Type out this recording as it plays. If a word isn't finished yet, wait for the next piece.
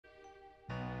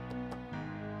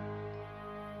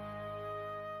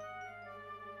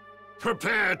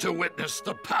Prepare to witness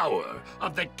the power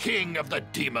of the King of the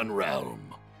Demon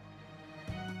Realm.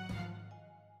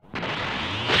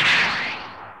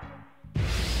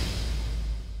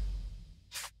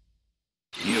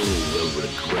 You will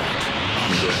regret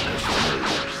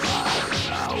underestimating my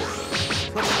power.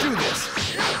 Let's do this.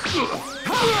 You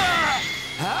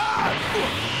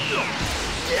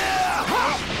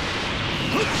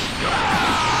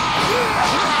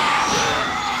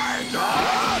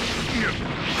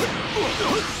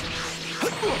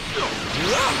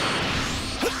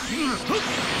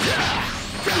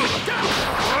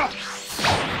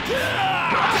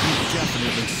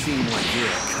definitely seem like you're a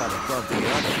cut above the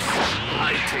others.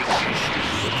 I take issue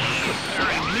with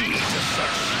comparing me to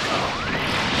such scum.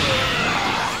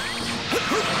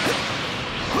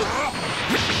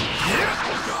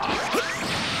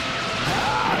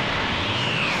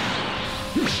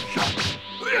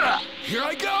 Here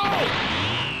I go!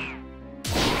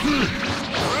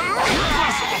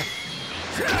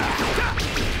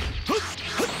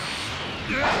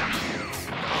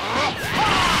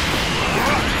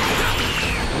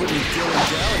 Wouldn't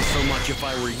dilly-dally so much if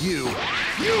I were you.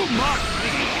 You mock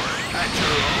me at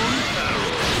your own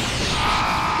peril.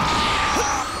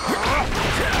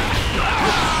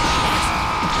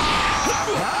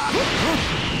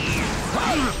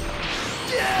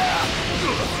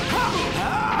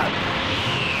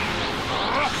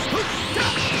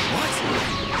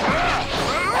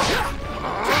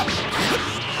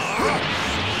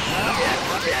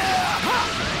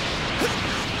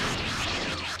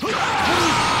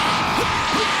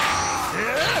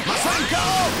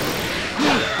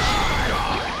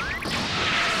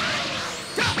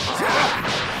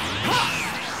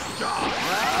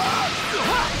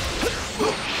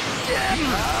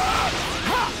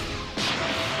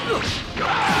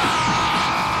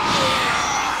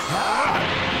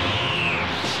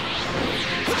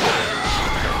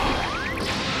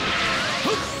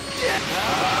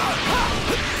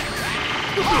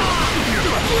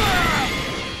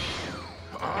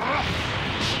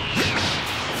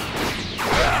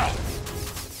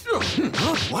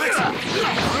 What?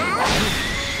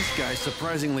 This guy's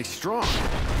surprisingly strong.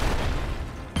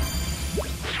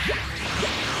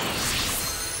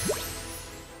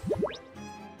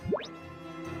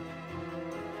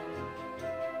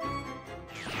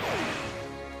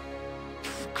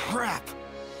 Crap!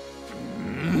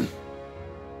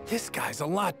 This guy's a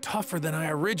lot tougher than I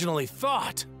originally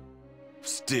thought.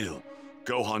 Still,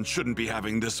 Gohan shouldn't be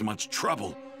having this much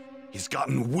trouble. He's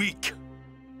gotten weak.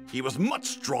 He was much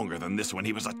stronger than this when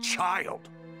he was a child.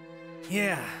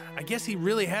 Yeah, I guess he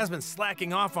really has been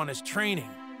slacking off on his training.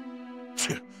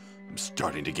 I'm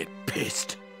starting to get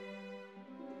pissed.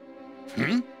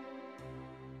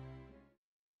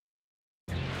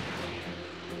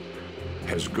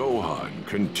 As Gohan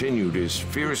continued his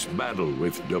fierce battle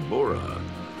with Dabura,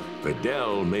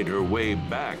 Videl made her way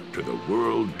back to the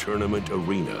World Tournament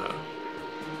arena.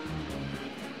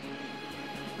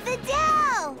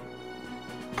 Videl!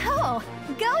 Oh,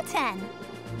 Goten!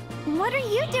 What are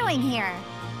you doing here?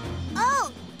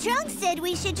 Oh, Trunks said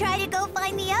we should try to go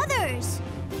find the others.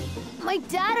 My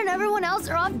dad and everyone else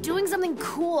are off doing something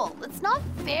cool. It's not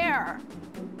fair.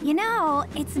 You know,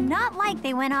 it's not like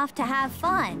they went off to have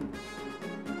fun.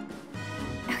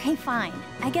 Okay, fine.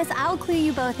 I guess I'll clue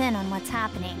you both in on what's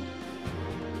happening.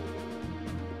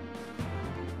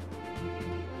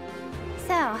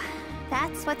 So,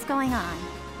 that's what's going on.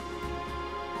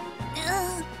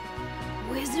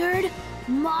 Wizard?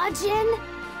 Majin?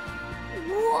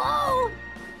 Whoa!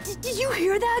 Did you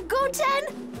hear that, Goten?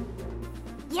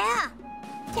 Yeah,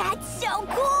 that's so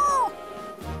cool!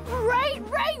 Right?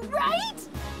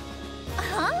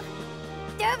 Huh?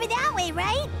 They're over that way,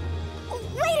 right?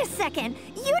 Wait a second!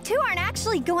 You two aren't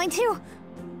actually going to...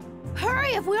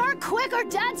 Hurry! If we aren't quick, our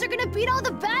dads are gonna beat all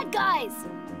the bad guys!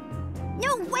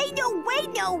 No way, no way,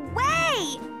 no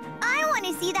way! I want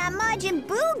to see that Majin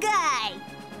Buu guy!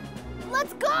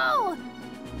 Let's go!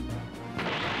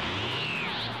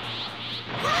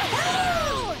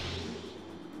 Woohoo!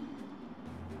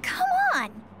 Come on!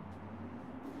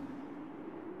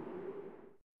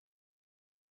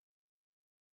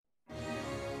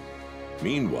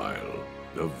 Meanwhile,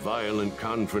 the violent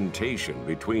confrontation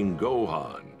between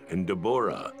Gohan and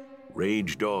Dabura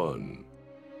raged on.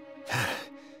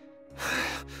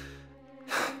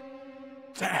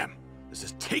 Damn, this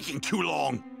is taking too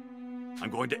long. I'm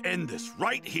going to end this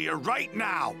right here, right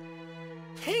now.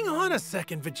 Hang on a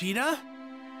second, Vegeta.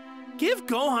 Give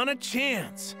Gohan a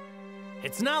chance.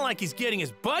 It's not like he's getting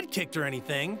his butt kicked or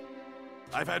anything.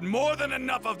 I've had more than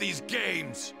enough of these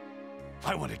games.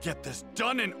 I want to get this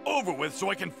done and over with so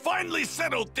I can finally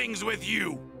settle things with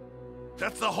you!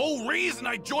 That's the whole reason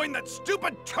I joined that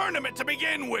stupid tournament to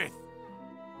begin with!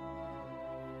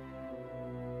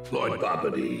 Lord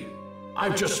Babidi,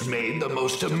 I've just made the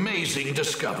most amazing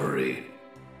discovery.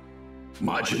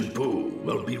 Majin Buu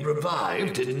will be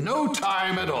revived in no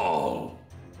time at all.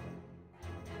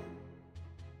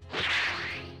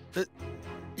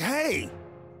 Hey!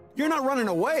 You're not running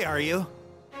away, are you?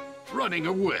 Running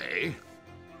away?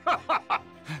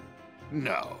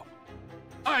 No.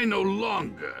 I no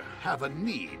longer have a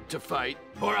need to fight,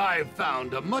 for I've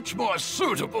found a much more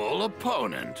suitable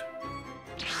opponent.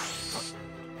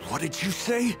 What did you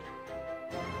say?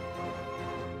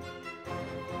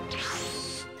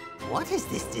 What is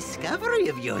this discovery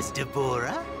of yours,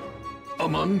 Dabura?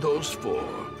 Among those four,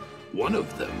 one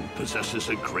of them possesses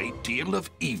a great deal of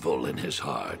evil in his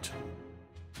heart.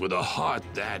 With a heart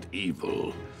that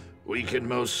evil, we can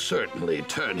most certainly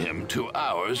turn him to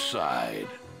our side.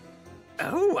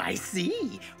 Oh, I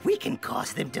see. We can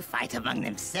cause them to fight among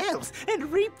themselves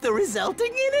and reap the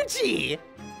resulting energy.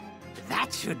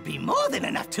 That should be more than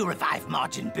enough to revive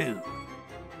Majin Buu.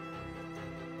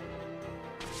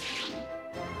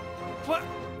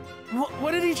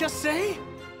 What did he just say?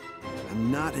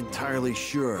 I'm not entirely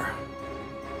sure.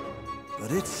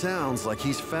 But it sounds like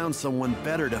he's found someone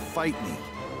better to fight me.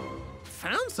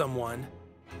 Found someone?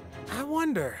 I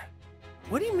wonder.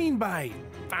 What do you mean by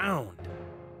found?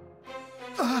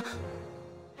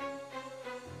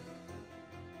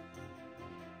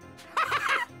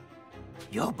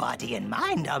 Your body and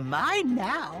mind are mine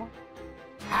now.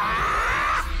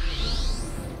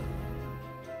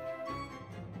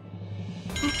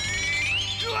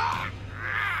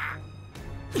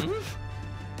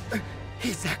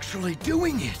 He's actually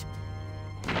doing it!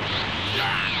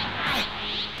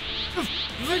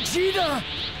 Vegeta!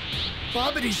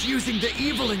 Babidi's using the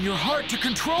evil in your heart to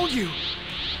control you.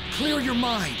 Clear your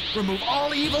mind. Remove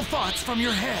all evil thoughts from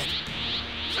your head.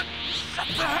 Shut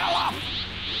the hell up!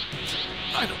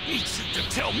 I don't need you to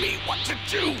tell me what to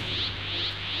do!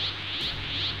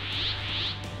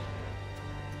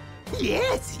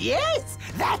 Yes, yes!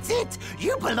 That's it!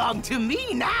 You belong to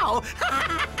me now!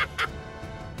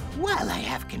 While I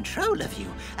have control of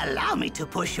you, allow me to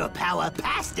push your power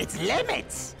past its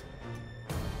limits!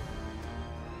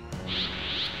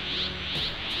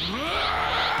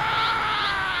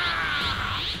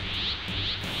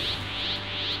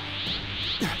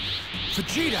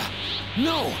 Vegeta!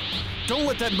 No! Don't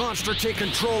let that monster take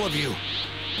control of you!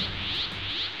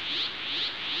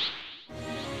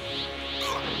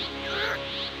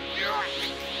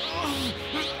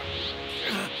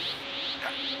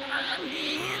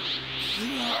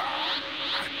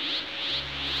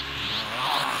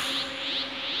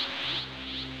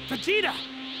 Vegeta!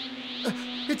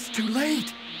 It's too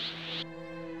late!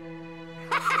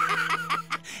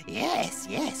 Yes,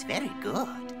 yes, very good.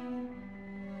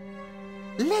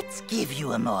 Let's give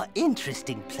you a more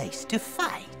interesting place to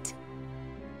fight.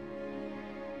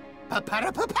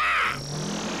 Pa-pa-ra-pa-pa!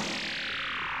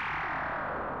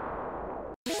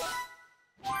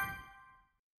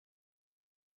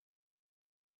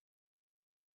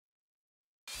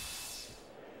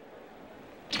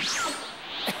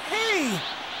 Hey!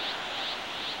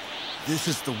 This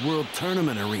is the World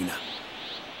Tournament Arena.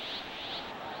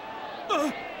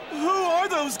 Who are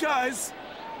those guys?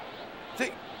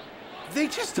 They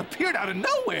just appeared out of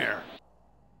nowhere!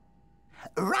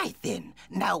 Right then.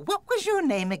 Now, what was your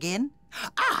name again?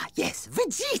 Ah, yes,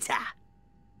 Vegeta!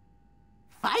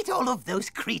 Fight all of those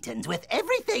cretins with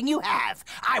everything you have.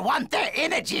 I want their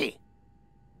energy!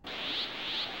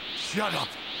 Shut up!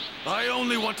 I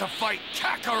only want to fight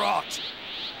Kakarot!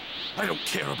 I don't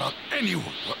care about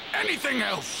anyone or anything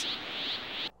else!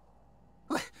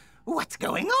 What's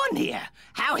going on here?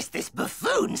 How is this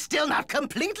buffoon still not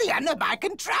completely under my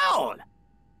control?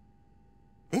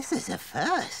 This is a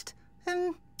first.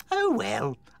 Oh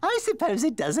well, I suppose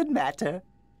it doesn't matter.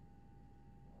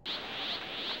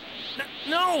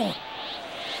 No!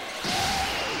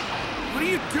 What are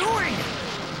you doing?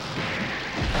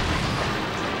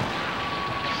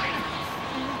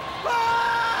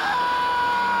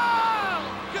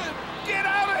 Get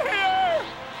out of here!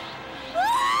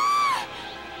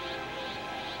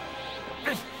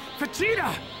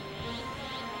 Vegeta!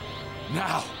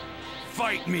 Now,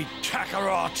 fight me,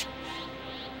 Kakarot!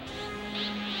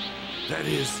 That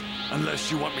is, unless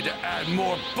you want me to add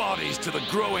more bodies to the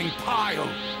growing pile.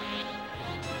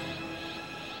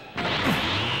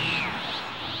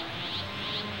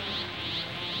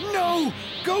 No!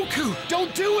 Goku,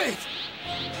 don't do it!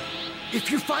 If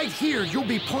you fight here, you'll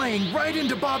be playing right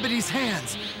into Babidi's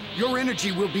hands. Your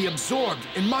energy will be absorbed,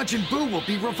 and Majin Buu will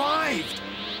be revived.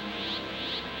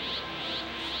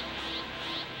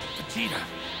 Vegeta,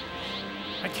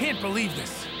 I can't believe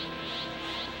this.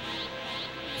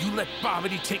 You let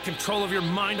Babidi take control of your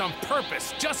mind on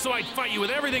purpose, just so I'd fight you with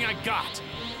everything I got.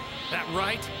 That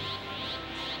right?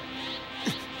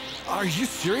 Are you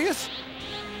serious?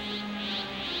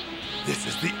 This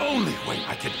is the only way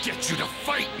I could get you to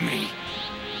fight me!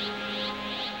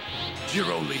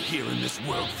 You're only here in this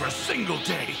world for a single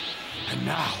day. And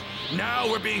now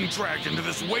we're being dragged into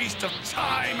this waste of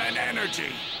time and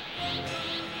energy.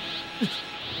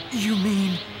 You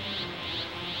mean...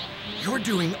 you're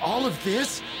doing all of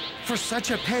this for such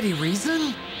a petty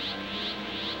reason?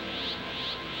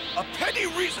 A petty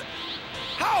reason?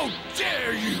 How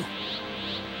dare you!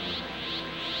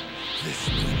 This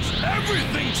means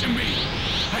everything to me!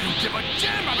 I don't give a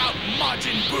damn about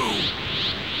Majin Buu!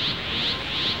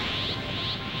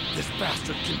 This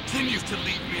bastard continues to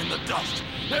leave me in the dust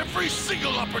every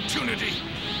single opportunity!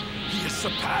 He has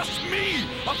surpassed me,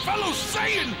 a fellow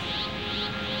Saiyan!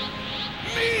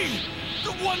 Me!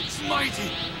 The once mighty,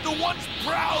 the once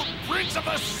proud Prince of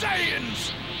the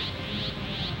Saiyans!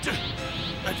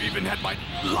 I've even had my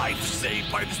life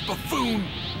saved by this buffoon!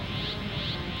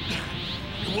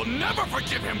 You will never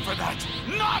forgive him for that!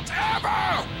 Not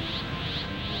ever!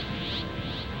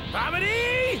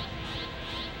 Babidi!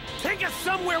 Take us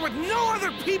somewhere with no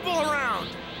other people around!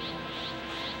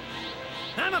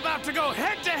 I'm about to go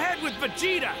head-to-head with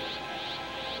Vegeta!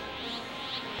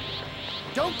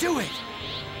 Don't do it!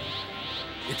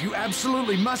 If you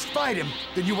absolutely must fight him,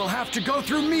 then you will have to go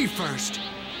through me first.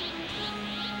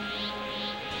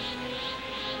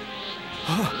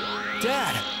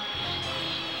 Dad!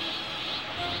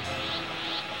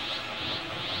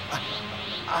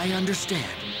 I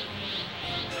understand.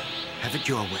 Have it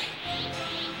your way.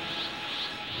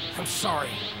 I'm sorry.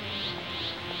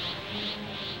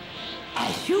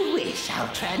 As you wish,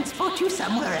 I'll transport you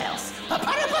somewhere else.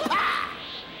 Pa-pa-da-pa-pa!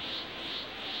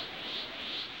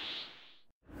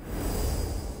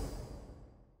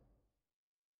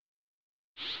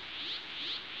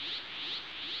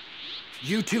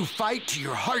 You two fight to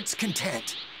your heart's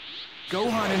content.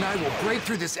 Gohan and I will break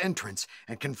through this entrance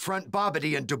and confront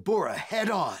Babidi and Dabura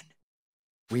head-on.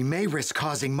 We may risk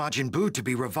causing Majin Buu to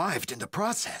be revived in the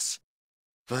process.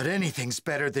 But anything's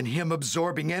better than him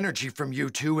absorbing energy from you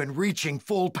two and reaching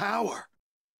full power.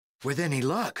 With any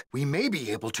luck, we may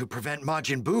be able to prevent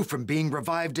Majin Buu from being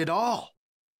revived at all.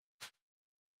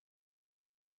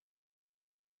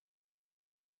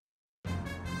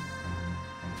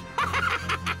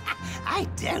 I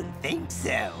don't think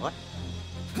so.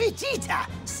 Vegeta,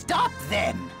 stop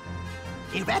them!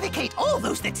 Eradicate all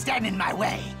those that stand in my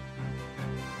way!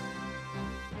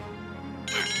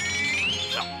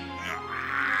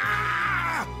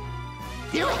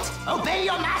 Do it! Obey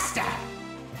your master!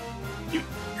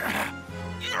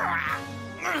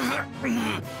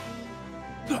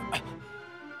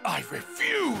 I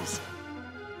refuse!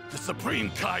 The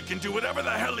Supreme Kai can do whatever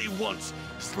the hell he wants,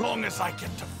 as long as I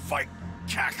get to fight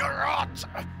Kakarot!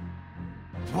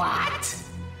 What?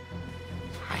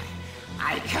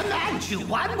 I command you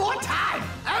one more time!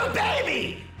 Obey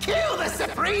me! Kill the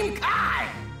Supreme Kai!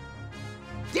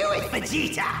 Do it,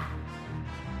 Vegeta!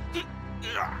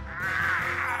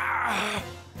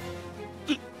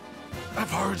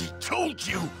 I've already told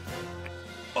you!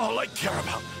 All I care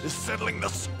about is settling the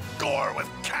score with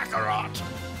Kakarot!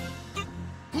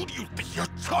 Who do you think you're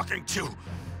talking to?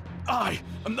 I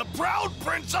am the proud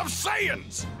Prince of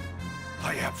Saiyans!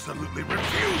 I absolutely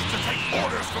refuse to take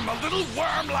orders from a little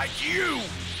worm like you!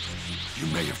 You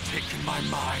may have taken my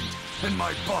mind and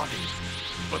my body,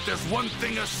 but there's one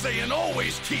thing a Saiyan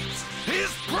always keeps,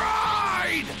 his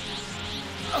pride!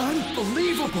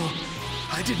 Unbelievable!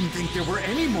 I didn't think there were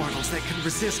any mortals that could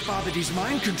resist Babidi's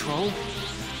mind control.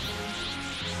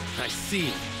 I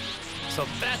see. So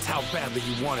that's how badly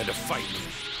you wanted to fight me.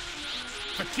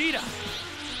 Vegeta!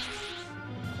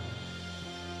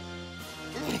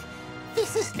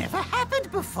 This has never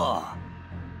happened before.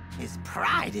 His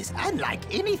pride is unlike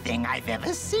anything I've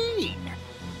ever seen.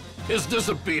 His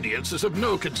disobedience is of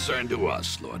no concern to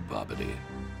us, Lord Babidi.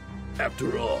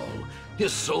 After all,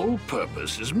 his sole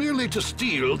purpose is merely to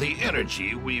steal the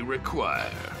energy we require.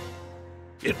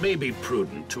 It may be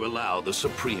prudent to allow the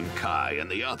Supreme Kai and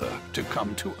the other to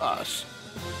come to us.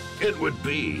 It would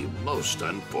be most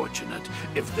unfortunate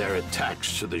if their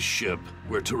attacks to the ship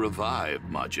were to revive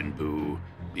Majin Buu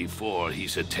before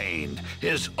he's attained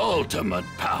his ultimate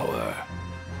power.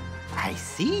 I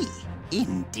see.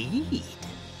 Indeed.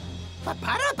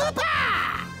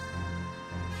 Pa-pa-da-pa-pa!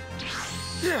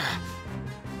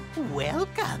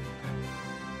 Welcome.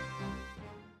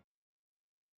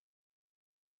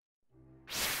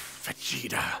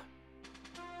 Vegeta.